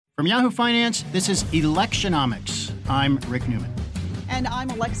From Yahoo Finance, this is Electionomics. I'm Rick Newman. And I'm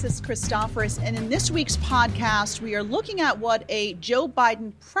Alexis Christoforous. And in this week's podcast, we are looking at what a Joe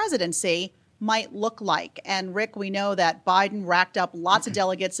Biden presidency might look like. And Rick, we know that Biden racked up lots of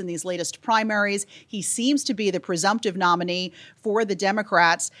delegates in these latest primaries. He seems to be the presumptive nominee for the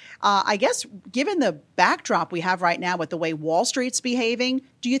Democrats. I guess given the backdrop we have right now with the way Wall Street's behaving,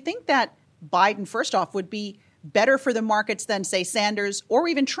 do you think that Biden, first off, would be better for the markets than, say, Sanders or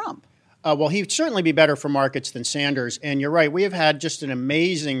even Trump? Well, he'd certainly be better for markets than Sanders. And you're right, we have had just an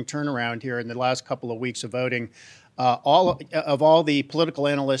amazing turnaround here in the last couple of weeks of voting. All the political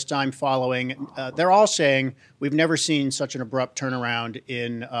analysts I'm following, they're all saying we've never seen such an abrupt turnaround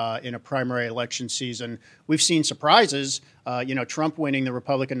in a primary election season. We've seen surprises. Trump winning the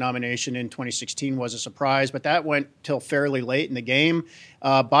Republican nomination in 2016 was a surprise, but that went till fairly late in the game.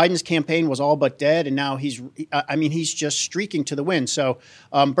 Biden's campaign was all but dead, and now he's just streaking to the win. So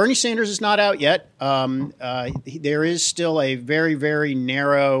Bernie Sanders is not out yet. There is still a very, very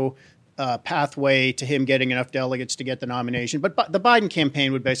narrow pathway to him getting enough delegates to get the nomination. But the Biden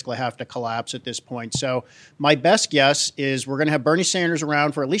campaign would basically have to collapse at this point. So my best guess is we're going to have Bernie Sanders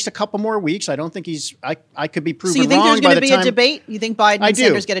around for at least a couple more weeks. I don't think I could be proven wrong. So you think there's going to be a debate? You think Biden and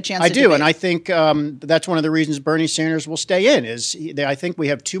Sanders get a chance to debate? I do, and I think that's one of the reasons Bernie Sanders will stay in. I think we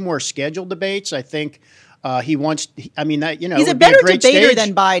have two more scheduled debates. I think he wants. He's a better debater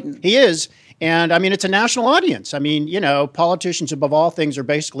than Biden. He is. And, it's a national audience. Politicians above all things are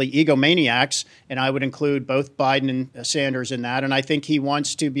basically egomaniacs, and I would include both Biden and Sanders in that. And I think he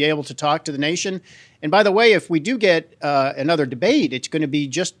wants to be able to talk to the nation. And by the way, if we do get another debate, it's going to be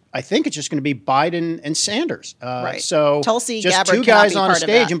just going to be Biden and Sanders. Right. So Tulsi just Gabbard two guys on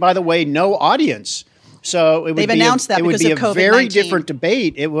stage. And by the way, no audience. So it would be a very different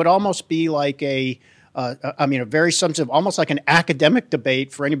debate. It would almost be like a very substantive, almost like an academic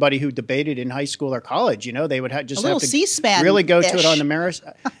debate for anybody who debated in high school or college. They would just have to C-SPAN really go to it on the merits.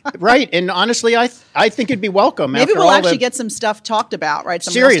 Right. And honestly, I think it'd be welcome. Maybe we'll actually get some stuff talked about, right?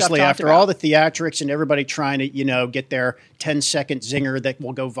 Seriously, after all the theatrics and everybody trying to, get their 10-second zinger that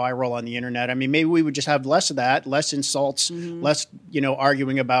will go viral on the internet. Maybe we would just have less of that, less insults, less,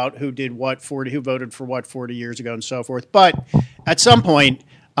 arguing about who did what, who voted for what 40 years ago and so forth. But at some point,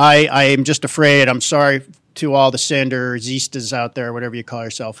 I am just afraid. I'm sorry to all the Sandersistas out there, whatever you call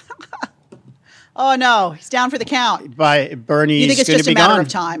yourself. Oh, no. He's down for the count. By Bernie's. You think it's just a matter of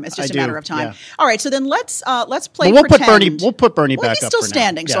time? It's just a matter of time. Yeah. All right. So then let's play pretend. We'll put Bernie back up. He's still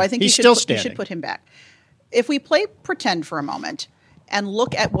standing, so I think you should put him back. If we play pretend for a moment and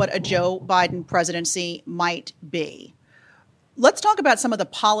look at what a Joe Biden presidency might be, let's talk about some of the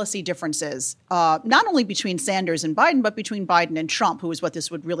policy differences, not only between Sanders and Biden, but between Biden and Trump, who is what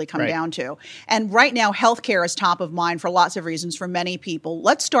this would really come down to. And right now, healthcare is top of mind for lots of reasons for many people.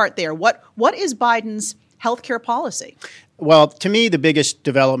 Let's start there. What is Biden's healthcare policy? Well, to me, the biggest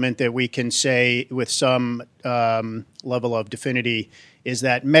development that we can say with some level of definity is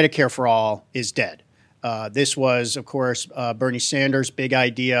that Medicare for all is dead. This was, of course, Bernie Sanders' big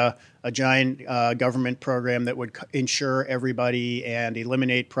idea, a giant government program that would insure everybody and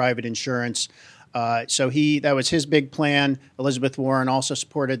eliminate private insurance. So that was his big plan. Elizabeth Warren also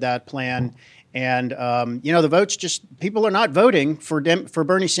supported that plan. And, the votes people are not voting for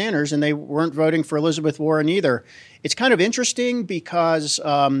Bernie Sanders, and they weren't voting for Elizabeth Warren either. It's kind of interesting because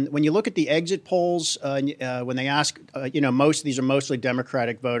when you look at the exit polls, when they ask, most of these are mostly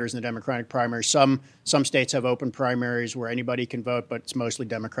Democratic voters in the Democratic primaries. Some states have open primaries where anybody can vote, but it's mostly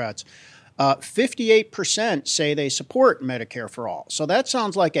Democrats. 58% say they support Medicare for all. So that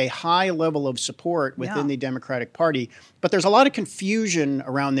sounds like a high level of support within the Democratic Party. But there's a lot of confusion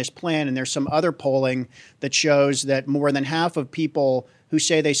around this plan, and there's some other polling that shows that more than half of people who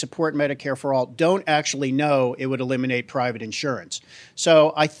say they support Medicare for all don't actually know it would eliminate private insurance.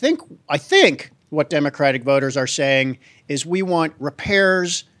 So I think what Democratic voters are saying is we want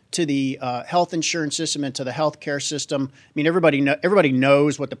repairs to the health insurance system and to the health care system. Everybody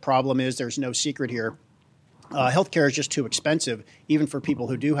knows what the problem is. There's no secret here. Healthcare is just too expensive, even for people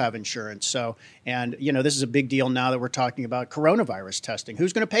who do have insurance. So, this is a big deal now that we're talking about coronavirus testing.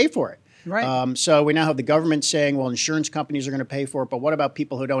 Who's going to pay for it? Right. So we now have the government saying, well, insurance companies are going to pay for it. But what about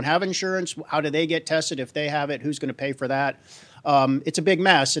people who don't have insurance? How do they get tested if they have it? Who's going to pay for that? It's a big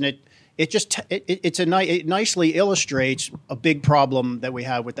mess, and it nicely illustrates a big problem that we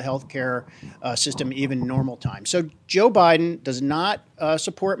have with the healthcare system, even in normal times. So Joe Biden does not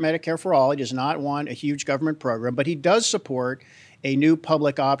support Medicare for all. He does not want a huge government program, but he does support a new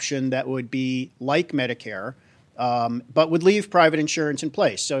public option that would be like Medicare, but would leave private insurance in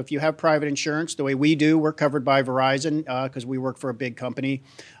place. So if you have private insurance, the way we do, we're covered by Verizon because we work for a big company.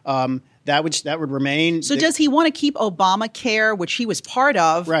 That would remain. So does he want to keep Obamacare, which he was part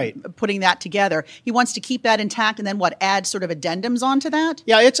of, right, putting that together? He wants to keep that intact and then add sort of addendums onto that?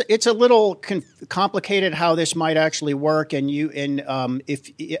 Yeah, it's a little complicated how this might actually work. And if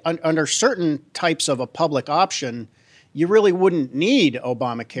under certain types of a public option, you really wouldn't need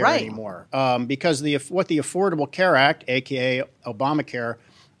Obamacare anymore because what the Affordable Care Act, aka Obamacare,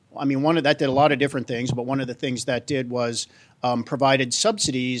 I mean, that did a lot of different things, but one of the things that did was provided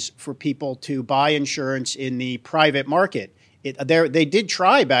subsidies for people to buy insurance in the private market. They did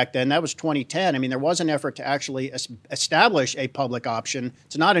try back then. That was 2010. I mean, there was an effort to actually establish a public option.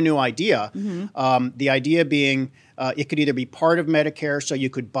 It's not a new idea. Mm-hmm. The idea being it could either be part of Medicare, so you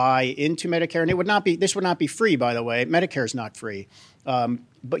could buy into Medicare, and this would not be free, by the way. Medicare is not free,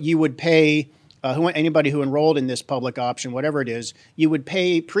 but you would pay anybody who enrolled in this public option, whatever it is, you would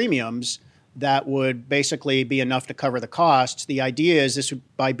pay premiums that would basically be enough to cover the costs. The idea is this would,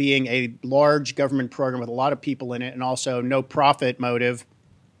 by being a large government program with a lot of people in it and also no profit motive,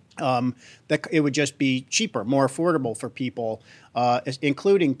 that it would just be cheaper, more affordable for people,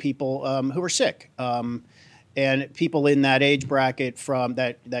 including people who are sick. And people in that age bracket from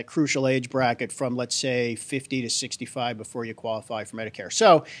that crucial age bracket from, let's say, 50 to 65 before you qualify for Medicare.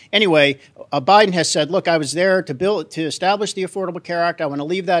 So anyway, Biden has said, look, I was there to establish the Affordable Care Act. I want to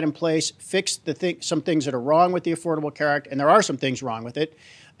leave that in place, fix some things that are wrong with the Affordable Care Act. And there are some things wrong with it.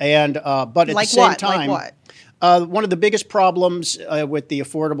 And but at the same time, one of the biggest problems with the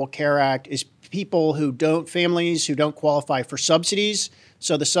Affordable Care Act is families who don't qualify for subsidies.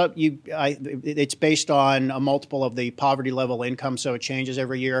 So it's based on a multiple of the poverty level income, so it changes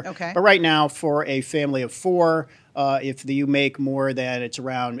every year. Okay. But right now, for a family of four, if you make more than it's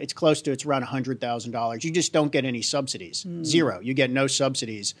around $100,000, you just don't get any subsidies. Zero. You get no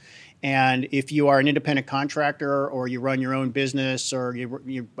subsidies. And if you are an independent contractor or you run your own business or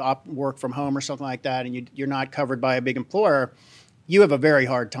you work from home or something like that, and you're not covered by a big employer, you have a very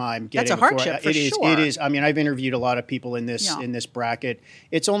hard time getting. That's a hardship for sure. It is. I mean, I've interviewed a lot of people in this bracket.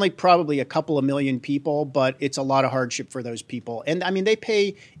 It's only probably a couple of million people, but it's a lot of hardship for those people. And I mean, they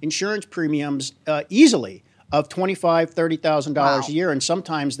pay insurance premiums easily of $25,000, $30,000 a year, and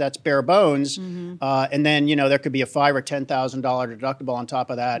sometimes that's bare bones. Mm-hmm. And then there could be a $5,000 or $10,000 deductible on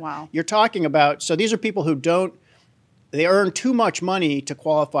top of that. Wow. You're talking about. So these are people who they earn too much money to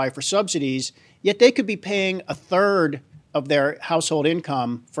qualify for subsidies, yet they could be paying a third of their household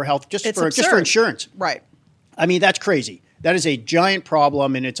income for health, just for insurance. Right. I mean, that's crazy. That is a giant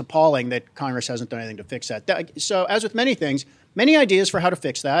problem, and it's appalling that Congress hasn't done anything to fix that. So as with many things, many ideas for how to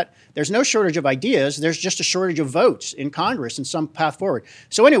fix that. There's no shortage of ideas. There's just a shortage of votes in Congress and some path forward.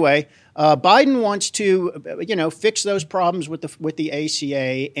 So anyway, Biden wants to, fix those problems with the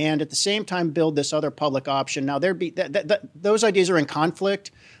ACA and at the same time build this other public option. Now, those ideas are in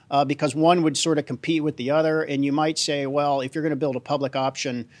conflict. Because one would sort of compete with the other. And you might say, well, if you're going to build a public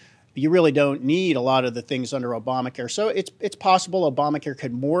option, you really don't need a lot of the things under Obamacare. So it's possible Obamacare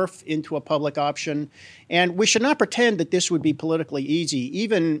could morph into a public option. And we should not pretend that this would be politically easy,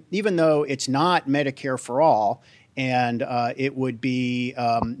 even though it's not Medicare for all. And it would be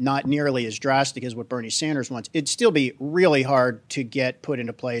not nearly as drastic as what Bernie Sanders wants. It'd still be really hard to get put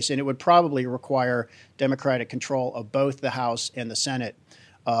into place. And it would probably require Democratic control of both the House and the Senate.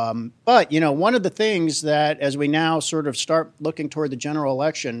 But, one of the things that as we now sort of start looking toward the general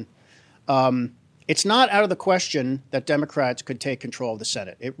election, it's not out of the question that Democrats could take control of the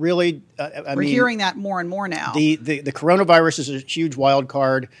Senate. It really, we're hearing that more and more now. The coronavirus is a huge wild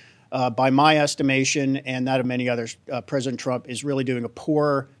card. By my estimation and that of many others, President Trump is really doing a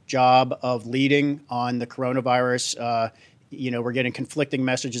poor job of leading on the coronavirus. We're getting conflicting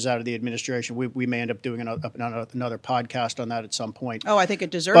messages out of the administration. We may end up doing another podcast on that at some point. Oh, I think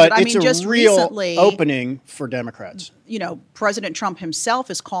it deserves it. I mean, just real recently, opening for Democrats. President Trump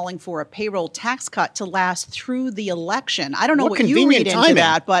himself is calling for a payroll tax cut to last through the election. I don't know what you read into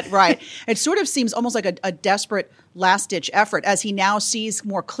that, but it sort of seems almost like a desperate last-ditch effort as he now sees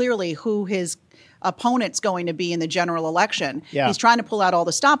more clearly who his opponent's going to be in the general election. Yeah. He's trying to pull out all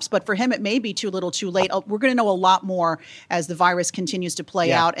the stops, but for him, it may be too little too late. We're going to know a lot more as the virus continues to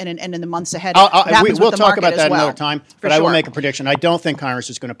play out and in the months ahead. We'll talk about that another time, but I will make a prediction. I don't think Congress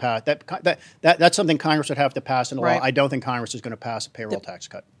is going to pass. That's something Congress would have to pass into law. I don't think Congress is going to pass a payroll tax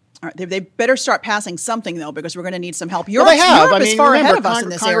cut. All right, they better start passing something, though, because we're going to need some help. Europe is far ahead of us in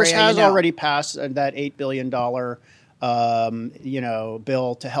this Congress area. Congress has already passed that $8 billion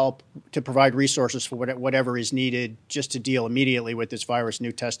bill to help to provide resources for whatever is needed just to deal immediately with this virus,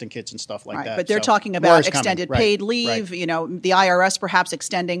 new testing kits and stuff like that. But they're So talking more about is coming. extended Right. paid leave, Right. the IRS perhaps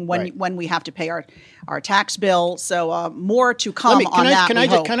extending when we have to pay our tax bill. So more to come on that.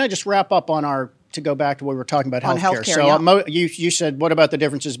 Can I just wrap up on to go back to what we were talking about On healthcare? healthcare, You said, what about the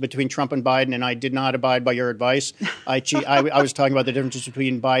differences between Trump and Biden? And I did not abide by your advice. I was talking about the differences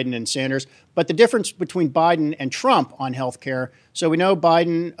between Biden and Sanders. But the difference between Biden and Trump on healthcare, so we know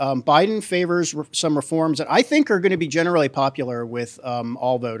Biden favors some reforms that I think are going to be generally popular with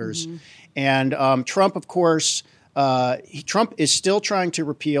all voters. Mm-hmm. And Trump, of course, Trump is still trying to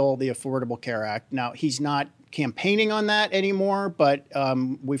repeal the Affordable Care Act. Now, he's not campaigning on that anymore, but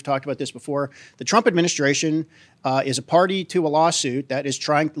we've talked about this before. The Trump administration is a party to a lawsuit that is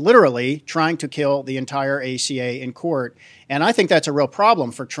literally trying to kill the entire ACA in court. And I think that's a real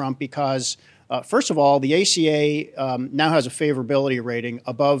problem for Trump because, first of all, the ACA now has a favorability rating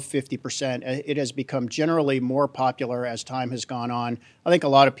above 50%. It has become generally more popular as time has gone on. I think a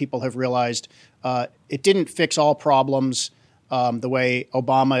lot of people have realized it didn't fix all problems the way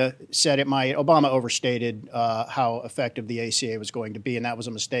Obama said it might. Obama overstated how effective the ACA was going to be, and that was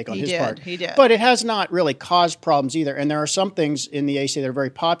a mistake on his part. He did. But it has not really caused problems either. And there are some things in the ACA that are very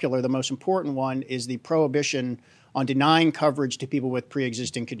popular. The most important one is the prohibition on denying coverage to people with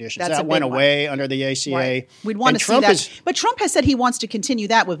pre-existing conditions. That went away under the ACA. Right. We'd want to see that. But Trump has said he wants to continue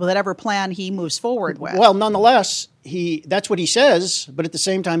that with whatever plan he moves forward with. Well, nonetheless, that's what he says. But at the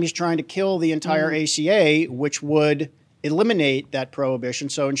same time, he's trying to kill the entire ACA, which would eliminate that prohibition.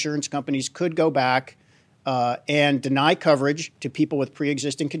 So insurance companies could go back and deny coverage to people with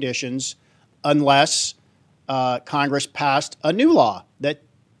pre-existing conditions unless Congress passed a new law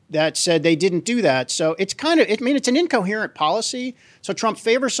that said they didn't do that. So it's it's an incoherent policy. So Trump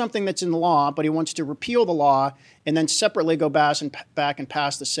favors something that's in the law, but he wants to repeal the law and then separately go back and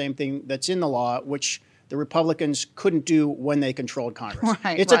pass the same thing that's in the law, which the Republicans couldn't do when they controlled Congress.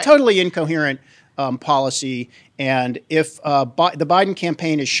 It's a totally incoherent policy. And if the Biden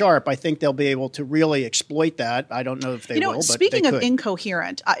campaign is sharp, I think they'll be able to really exploit that. I don't know if they will, but speaking they could. Of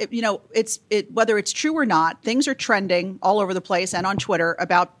incoherent, whether it's true or not, things are trending all over the place and on Twitter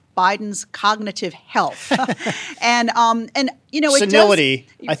about Biden's cognitive health. and senility.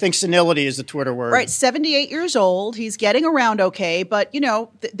 I think senility is the Twitter word. Right, 78 years old. He's getting around okay, but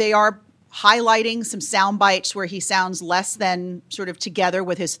they are highlighting some sound bites where he sounds less than sort of together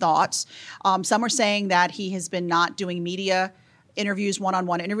with his thoughts. Some are saying that he has been not doing media interviews,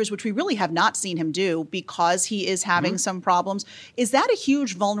 one-on-one interviews, which we really have not seen him do because he is having some problems. Is that a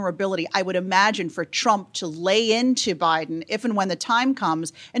huge vulnerability, I would imagine, for Trump to lay into Biden if and when the time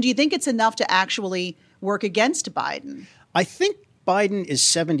comes? And do you think it's enough to actually work against Biden? I think Biden is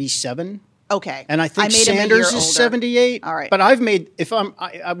 77. Okay. And I think Sanders is 78. All right. But I'm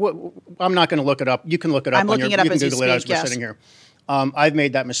not going to look it up. You can look it up. I'm looking it up as you speak, as we're sitting here. I've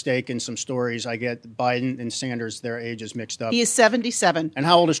made that mistake in some stories. I get Biden and Sanders, their ages mixed up. He is 77. And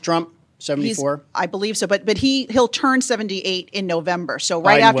how old is Trump? 74? I believe so. But he'll turn 78 in November. So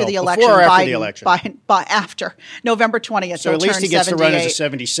right after the election. Before or after the election? After November 20th. So at least he gets to run as a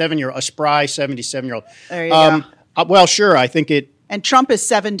 77-year-old, a spry 77-year-old. There you go. Well, sure. I think it. And Trump is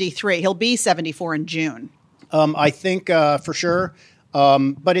 73. He'll be 74 in June. I think for sure.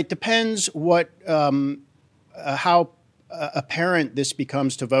 But it depends how apparent this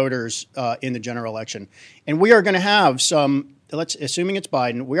becomes to voters in the general election. And we are going to have assuming it's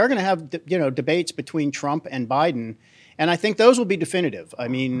Biden, we are going to have debates between Trump and Biden. And I think those will be definitive. I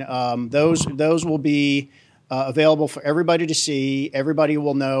mean, those will be available for everybody to see. Everybody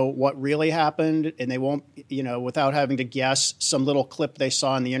will know what really happened, and they won't, without having to guess some little clip they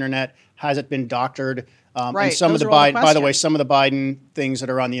saw on the internet. Has it been doctored? Right. And some those of the Biden, by the way, some of the Biden things that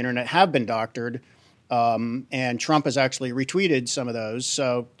are on the internet have been doctored. And Trump has actually retweeted some of those.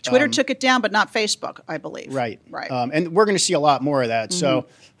 So Twitter took it down, but not Facebook, I believe. Right. Right. And we're going to see a lot more of that. Mm-hmm. So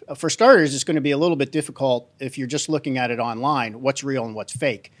for starters, it's going to be a little bit difficult if you're just looking at it online, what's real and what's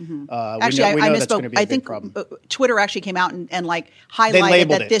fake. Mm-hmm. Actually, we know I that's going to misspoke. be a I big think problem. Twitter actually came out and highlighted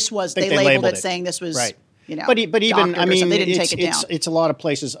that this was, they labeled it saying this was, right. But even, I mean, they didn't take it down. It's a lot of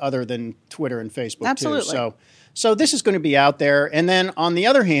places other than Twitter and Facebook, Absolutely. too. So this is going to be out there. And then on the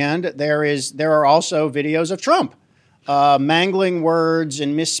other hand, there are also videos of Trump mangling words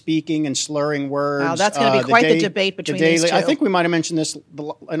and misspeaking and slurring words. Wow, that's going to be quite the debate between these two. I think we might have mentioned this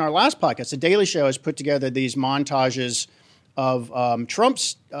in our last podcast. The Daily Show has put together these montages of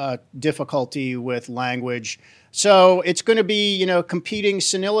Trump's difficulty with language. So it's going to be, competing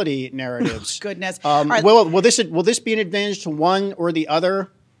senility narratives. Goodness. Right. Will this be an advantage to one or the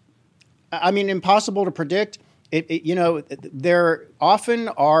other? I mean, impossible to predict. There often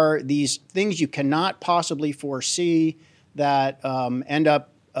are these things you cannot possibly foresee that end up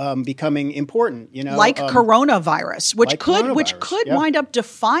becoming important. Like coronavirus, which could yeah. wind up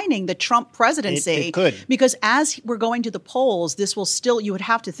defining the Trump presidency. It could, because as we're going to the polls, this will still. You would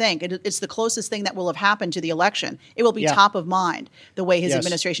have to think it's the closest thing that will have happened to the election. It will be top of mind the way his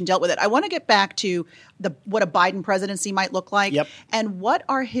administration dealt with it. I want to get back to what a Biden presidency might look like, and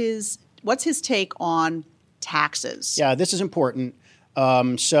what's his take on taxes. Yeah, this is important.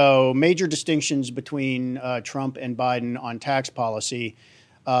 So major distinctions between Trump and Biden on tax policy.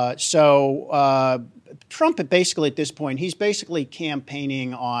 Trump basically at this point, he's basically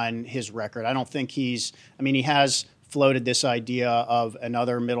campaigning on his record. I don't think he has floated this idea of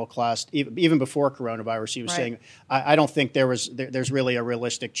another middle class, even before coronavirus. He was saying, I don't think there's really a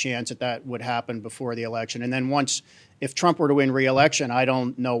realistic chance that would happen before the election. And then if Trump were to win re-election, I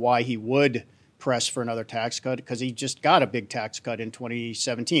don't know why he would press for another tax cut, because he just got a big tax cut in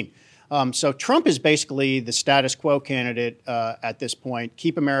 2017. So Trump is basically the status quo candidate at this point.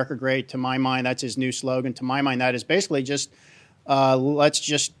 Keep America great. To my mind, that's his new slogan. To my mind, that is basically just let's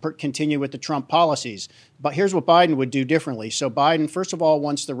just continue with the Trump policies. But here's what Biden would do differently. So Biden, first of all,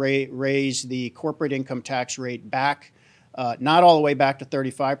 wants to raise the corporate income tax rate back, not all the way back to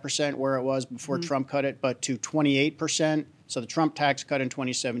 35% where it was before Trump cut it, but to 28%. So the Trump tax cut in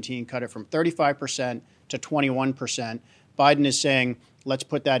 2017 cut it from 35% to 21%. Biden is saying, let's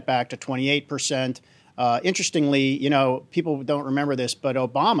put that back to 28%. Interestingly, people don't remember this, but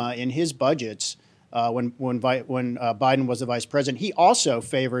Obama, in his budgets, when Biden was the vice president, he also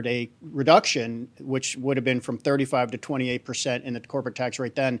favored a reduction, which would have been from 35 to 28% in the corporate tax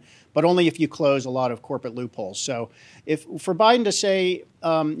rate then, but only if you close a lot of corporate loopholes. So for Biden to say,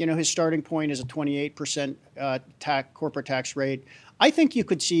 his starting point is a 28% corporate tax rate, I think you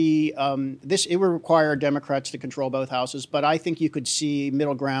could see this. It would require Democrats to control both houses, but I think you could see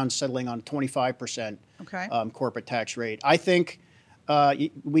middle ground settling on 25% corporate tax rate. I think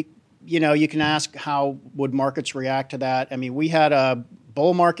you can ask how would markets react to that. I mean, we had a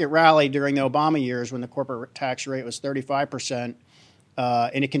bull market rally during the Obama years when the corporate tax rate was 35%,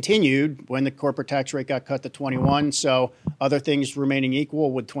 and it continued when the corporate tax rate got cut to 21%. So other things remaining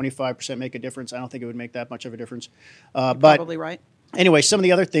equal, would 25% make a difference? I don't think it would make that much of a difference. But probably right. Anyway, some of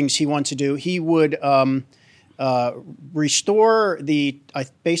the other things he wants to do, he would restore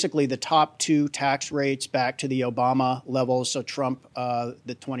basically the top two tax rates back to the Obama levels. So Trump, the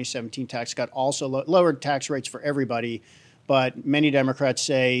 2017 tax cut, also lowered tax rates for everybody. But many Democrats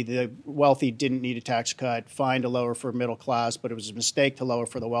say the wealthy didn't need a tax cut, fine to lower for middle class, but it was a mistake to lower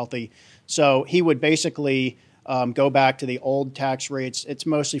for the wealthy. So he would basically go back to the old tax rates. It's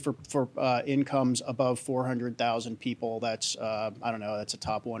mostly for incomes above 400,000 people. That's, that's a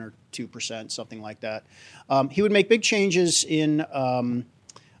top 1 or 2%, something like that. He would make big changes in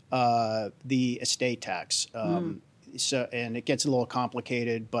the estate tax. And it gets a little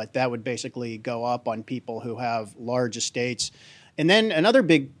complicated, but that would basically go up on people who have large estates. And then another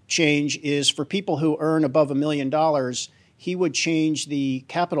big change is for people who earn above $1 million. He would change the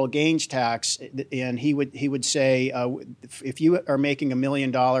capital gains tax, and he would say, if you are making $1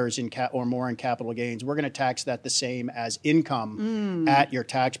 million or more in capital gains, we're going to tax that the same as income at your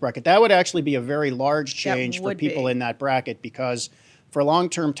tax bracket. That would actually be a very large change for people in that bracket, because for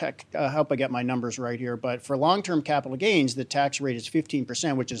long-term I hope I get my numbers right here, but for long-term capital gains, the tax rate is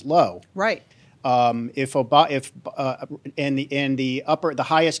 15%, which is low. Right. The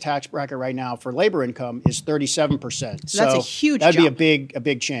highest tax bracket right now for labor income is 37%. So that's a huge that'd jump. be a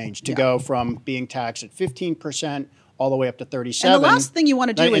big change to go from being taxed at 15% all the way up to 37%. And the last thing you want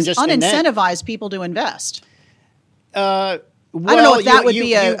to do is unincentivize people to invest. I don't know if that would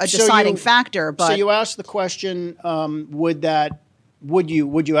be a deciding factor, but so you asked the question: would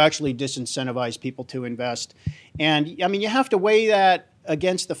you actually disincentivize people to invest? And I mean, you have to weigh that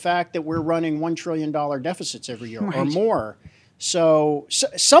against the fact that we're running $1 trillion deficits every year or more. So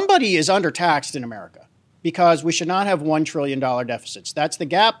somebody is undertaxed in America, because we should not have $1 trillion deficits. That's the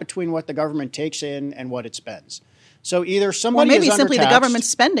gap between what the government takes in and what it spends. So either somebody maybe is simply the undertaxed, government's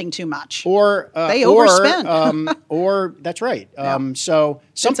spending too much, or they overspend, or that's right. So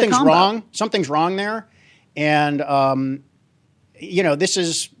something's wrong. Something's wrong there, and this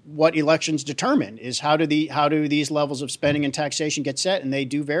is what elections determine: is how do these levels of spending and taxation get set, and they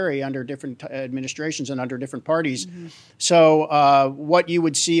do vary under different administrations and under different parties. Mm-hmm. So what you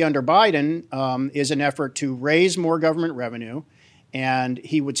would see under Biden is an effort to raise more government revenue and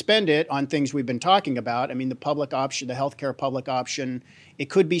he would spend it on things we've been talking about. I mean, the public option, the healthcare public option, it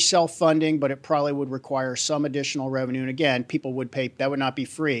could be self-funding, but it probably would require some additional revenue. And again, people would pay, that would not be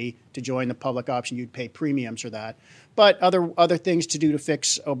free to join the public option. You'd pay premiums for that. But other things to do to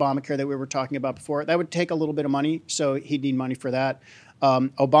fix Obamacare that we were talking about before, that would take a little bit of money, so he'd need money for that.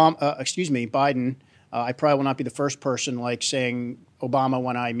 Biden, I probably will not be the first person like saying Obama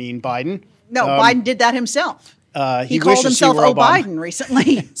when I mean Biden. No, Biden did that himself. He called himself Biden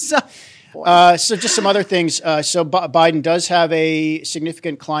recently. So just some other things. So Biden does have a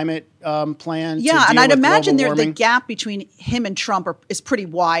significant climate plan. Yeah, and I'd imagine the gap between him and Trump is pretty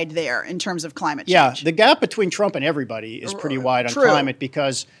wide there in terms of climate change. Yeah, the gap between Trump and everybody is pretty wide on climate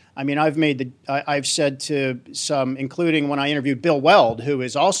because, I mean, I've said to some, including when I interviewed Bill Weld, who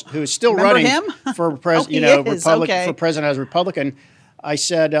is still running for president, for president as a Republican. I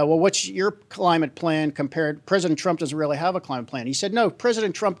said, well, what's your climate plan compared? President Trump doesn't really have a climate plan. He said, no,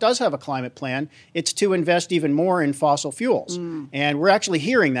 President Trump does have a climate plan. It's to invest even more in fossil fuels. And we're actually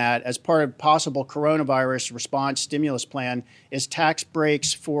hearing that as part of possible coronavirus response stimulus plan is tax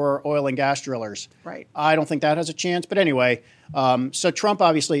breaks for oil and gas drillers. Right. I don't think that has a chance. But anyway, so Trump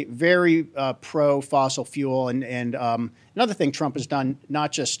obviously very pro fossil fuel. And another thing Trump has done,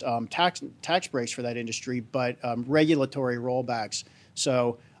 not just tax breaks for that industry, but regulatory rollbacks.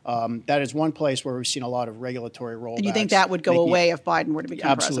 So that is one place where we've seen a lot of regulatory rollbacks. And you think that would go away if Biden were to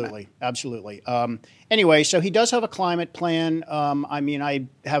become president? Absolutely. Anyway, so he does have a climate plan. I mean, I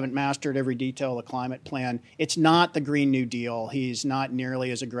haven't mastered every detail of the climate plan. It's not the Green New Deal. He's not nearly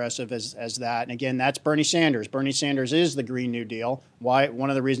as aggressive as that. And again, that's Bernie Sanders. Bernie Sanders is the Green New Deal. One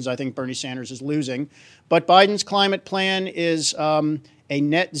of the reasons I think Bernie Sanders is losing. But Biden's climate plan is a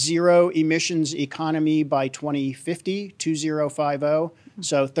net zero emissions economy by 2050, 2050.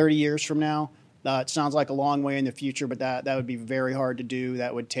 So 30 years from now. It sounds like a long way in the future, but that would be very hard to do.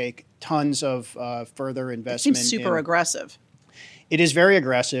 That would take tons of further investment. It seems super aggressive. It is very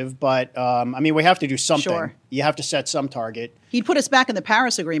aggressive, but I mean, we have to do something. Sure. You have to set some target. He'd put us back in the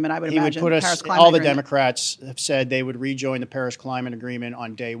Paris Agreement, I would imagine. He would put us, all the Democrats have said they would rejoin the Paris Climate Agreement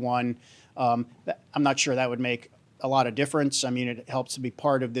on day one. I'm not sure that would make a lot of difference. I mean, it helps to be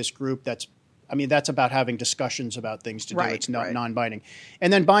part of this group. That's about having discussions about things to do. It's not non-binding.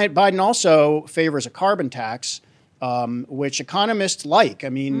 And then Biden also favors a carbon tax, which economists like. I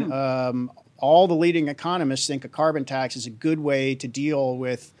mean, all the leading economists think a carbon tax is a good way to deal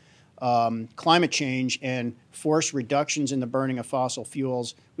with climate change and force reductions in the burning of fossil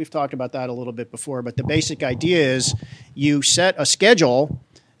fuels. We've talked about that a little bit before, but the basic idea is you set a schedule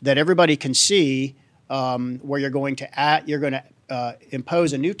that everybody can see where you're going to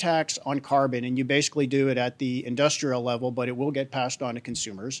impose a new tax on carbon, and you basically do it at the industrial level, but it will get passed on to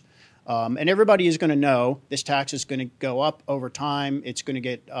consumers. And everybody is going to know this tax is going to go up over time. It's going to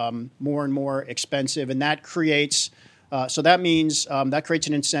get more and more expensive, and that creates that means that creates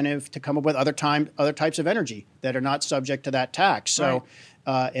an incentive to come up with other types of energy that are not subject to that tax. So,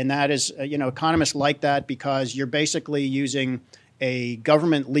 and that is economists like that because you're basically using a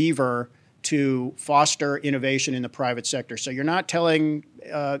government lever to foster innovation in the private sector. So you're not telling,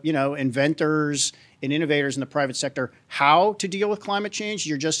 inventors and innovators in the private sector how to deal with climate change.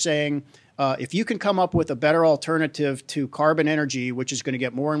 You're just saying, if you can come up with a better alternative to carbon energy, which is going to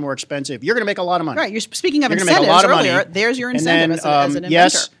get more and more expensive, you're going to make a lot of money. Right. You're speaking of incentives earlier. There's your incentive as an inventor.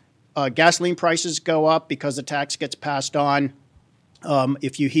 Yes, gasoline prices go up because the tax gets passed on.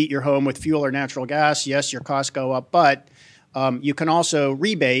 If you heat your home with fuel or natural gas, yes, your costs go up. But you can also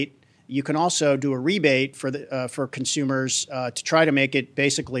rebate. You can also do a rebate for consumers to try to make it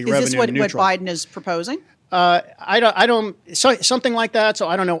basically revenue neutral. Is this what Biden is proposing? I don't something like that. So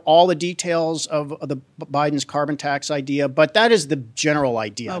I don't know all the details of the Biden's carbon tax idea, but that is the general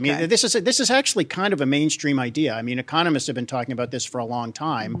idea. Okay. I mean, this is actually kind of a mainstream idea. I mean, economists have been talking about this for a long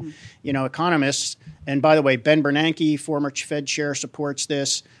time. Mm-hmm. Economists, and by the way, Ben Bernanke, former Fed chair, supports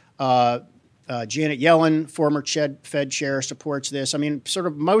this. Janet Yellen, former Fed chair, supports this. I mean, sort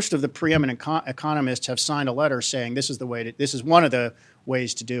of most of the preeminent economists have signed a letter saying this is the way. This is one of the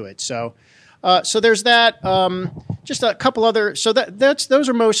ways to do it. So there's that. Just a couple other. So those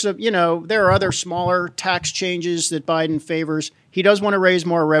are most of. There are other smaller tax changes that Biden favors. He does want to raise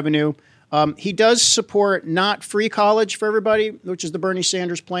more revenue. He does support not free college for everybody, which is the Bernie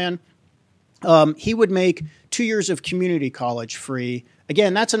Sanders plan. He would make 2 years of community college free.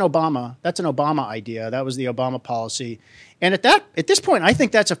 Again, that's an Obama idea. That was the Obama policy. And at this point, I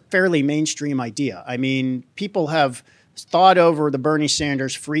think that's a fairly mainstream idea. I mean, people have thought over the Bernie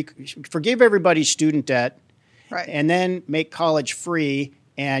Sanders forgive everybody's student debt, right, and then make college free.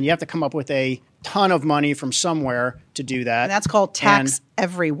 And you have to come up with a ton of money from somewhere to do that. And that's called tax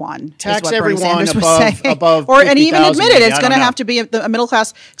everyone. Tax everyone above or and even 50,000 admitted it's going to have to be a middle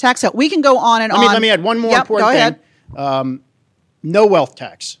class tax cut. We can go on and on. Let me add one more important thing. No wealth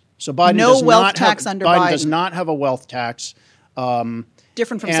tax. So Biden does not have a wealth tax.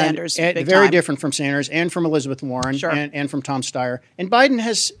 Different from Sanders. Very different from Sanders and from Elizabeth Warren and from Tom Steyer. And Biden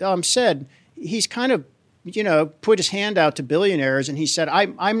has said he's kind of, put his hand out to billionaires, and he said,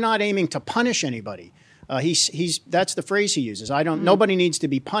 I'm not aiming to punish anybody. That's the phrase he uses. Nobody needs to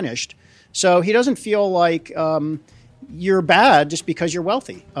be punished. So he doesn't feel like you're bad just because you're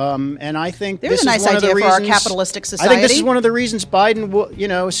wealthy. And I think this is one of the reasons for our capitalistic society. I think this is one of the reasons Biden will,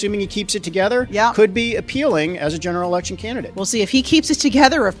 assuming he keeps it together, could be appealing as a general election candidate. We'll see if he keeps it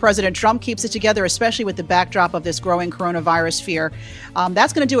together, if President Trump keeps it together, especially with the backdrop of this growing coronavirus fear.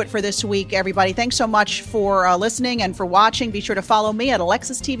 That's going to do it for this week, everybody. Thanks so much for listening and for watching. Be sure to follow me at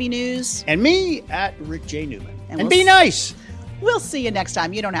Alexis TV News. And me at Rick J. Newman. And be nice. We'll see you next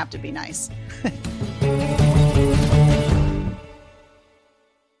time. You don't have to be nice.